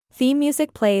Theme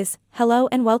music plays. Hello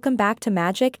and welcome back to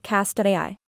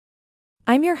MagicCast.ai.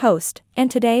 I'm your host,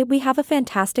 and today we have a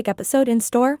fantastic episode in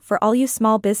store for all you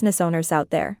small business owners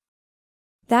out there.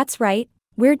 That's right,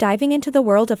 we're diving into the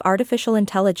world of artificial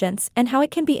intelligence and how it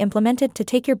can be implemented to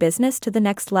take your business to the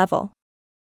next level.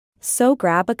 So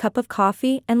grab a cup of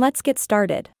coffee and let's get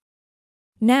started.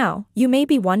 Now, you may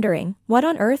be wondering, what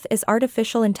on earth is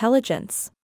artificial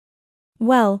intelligence?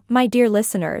 Well, my dear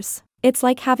listeners, it's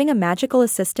like having a magical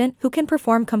assistant who can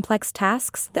perform complex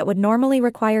tasks that would normally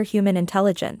require human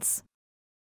intelligence.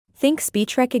 Think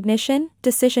speech recognition,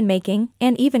 decision-making,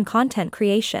 and even content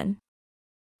creation.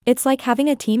 It's like having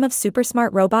a team of super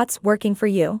smart robots working for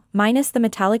you, minus the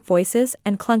metallic voices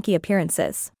and clunky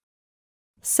appearances.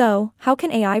 So, how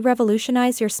can AI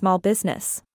revolutionize your small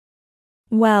business?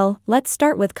 Well, let's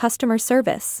start with customer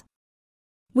service.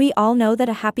 We all know that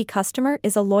a happy customer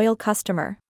is a loyal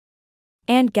customer.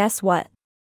 And guess what?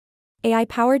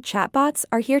 AI-powered chatbots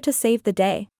are here to save the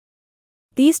day.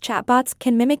 These chatbots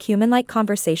can mimic human-like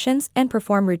conversations and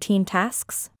perform routine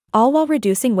tasks, all while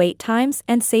reducing wait times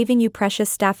and saving you precious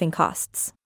staffing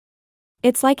costs.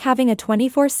 It's like having a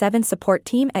 24/7 support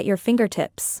team at your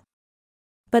fingertips.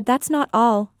 But that's not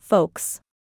all, folks.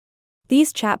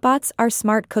 These chatbots are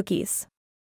smart cookies.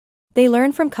 They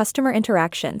learn from customer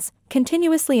interactions,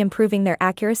 continuously improving their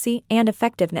accuracy and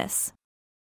effectiveness.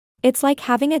 It's like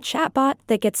having a chatbot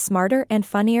that gets smarter and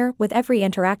funnier with every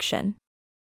interaction.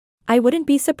 I wouldn't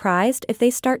be surprised if they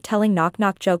start telling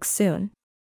knock-knock jokes soon.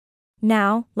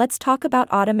 Now, let's talk about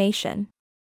automation.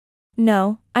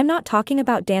 No, I'm not talking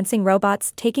about dancing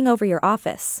robots taking over your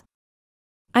office.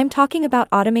 I'm talking about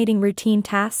automating routine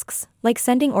tasks, like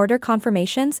sending order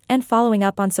confirmations and following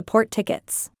up on support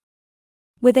tickets.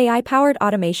 With AI-powered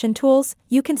automation tools,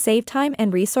 you can save time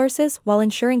and resources while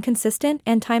ensuring consistent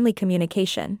and timely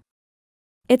communication.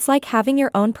 It's like having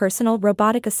your own personal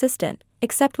robotic assistant,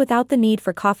 except without the need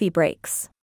for coffee breaks.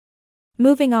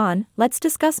 Moving on, let's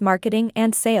discuss marketing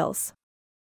and sales.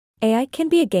 AI can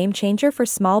be a game changer for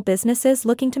small businesses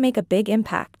looking to make a big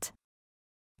impact.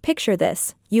 Picture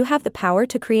this: you have the power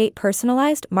to create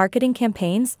personalized marketing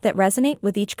campaigns that resonate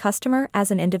with each customer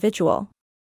as an individual.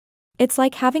 It's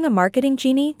like having a marketing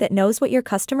genie that knows what your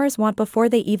customers want before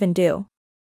they even do.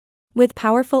 With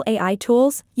powerful AI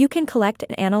tools, you can collect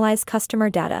and analyze customer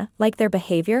data, like their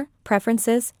behavior,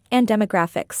 preferences, and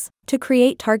demographics, to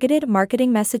create targeted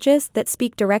marketing messages that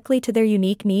speak directly to their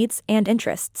unique needs and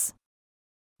interests.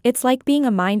 It's like being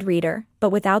a mind reader, but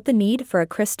without the need for a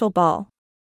crystal ball.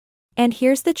 And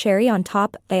here's the cherry on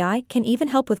top: AI can even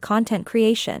help with content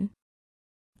creation.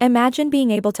 Imagine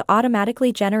being able to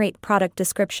automatically generate product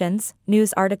descriptions,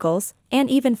 news articles, and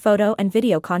even photo and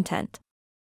video content.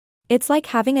 It's like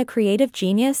having a creative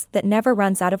genius that never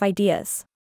runs out of ideas.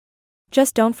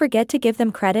 Just don't forget to give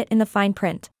them credit in the fine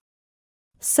print.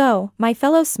 So, my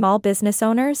fellow small business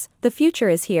owners, the future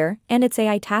is here, and it's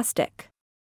AI-tastic.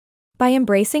 By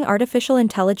embracing artificial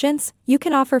intelligence, you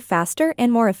can offer faster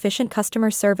and more efficient customer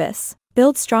service,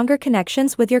 build stronger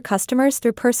connections with your customers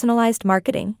through personalized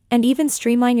marketing, and even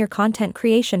streamline your content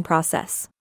creation process.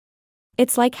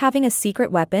 It's like having a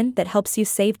secret weapon that helps you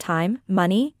save time,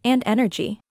 money, and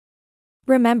energy.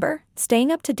 Remember,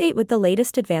 staying up to date with the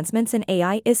latest advancements in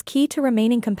AI is key to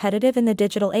remaining competitive in the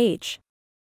digital age.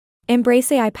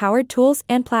 Embrace AI-powered tools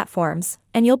and platforms,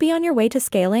 and you'll be on your way to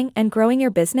scaling and growing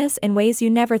your business in ways you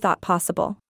never thought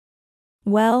possible.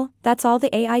 Well, that's all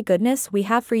the AI goodness we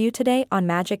have for you today on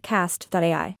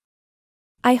MagicCast.ai.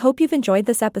 I hope you've enjoyed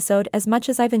this episode as much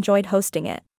as I've enjoyed hosting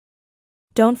it.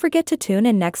 Don't forget to tune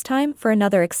in next time for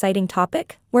another exciting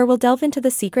topic, where we'll delve into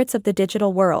the secrets of the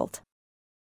digital world.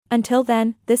 Until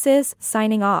then, this is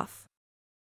signing off.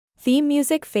 Theme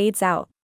music fades out.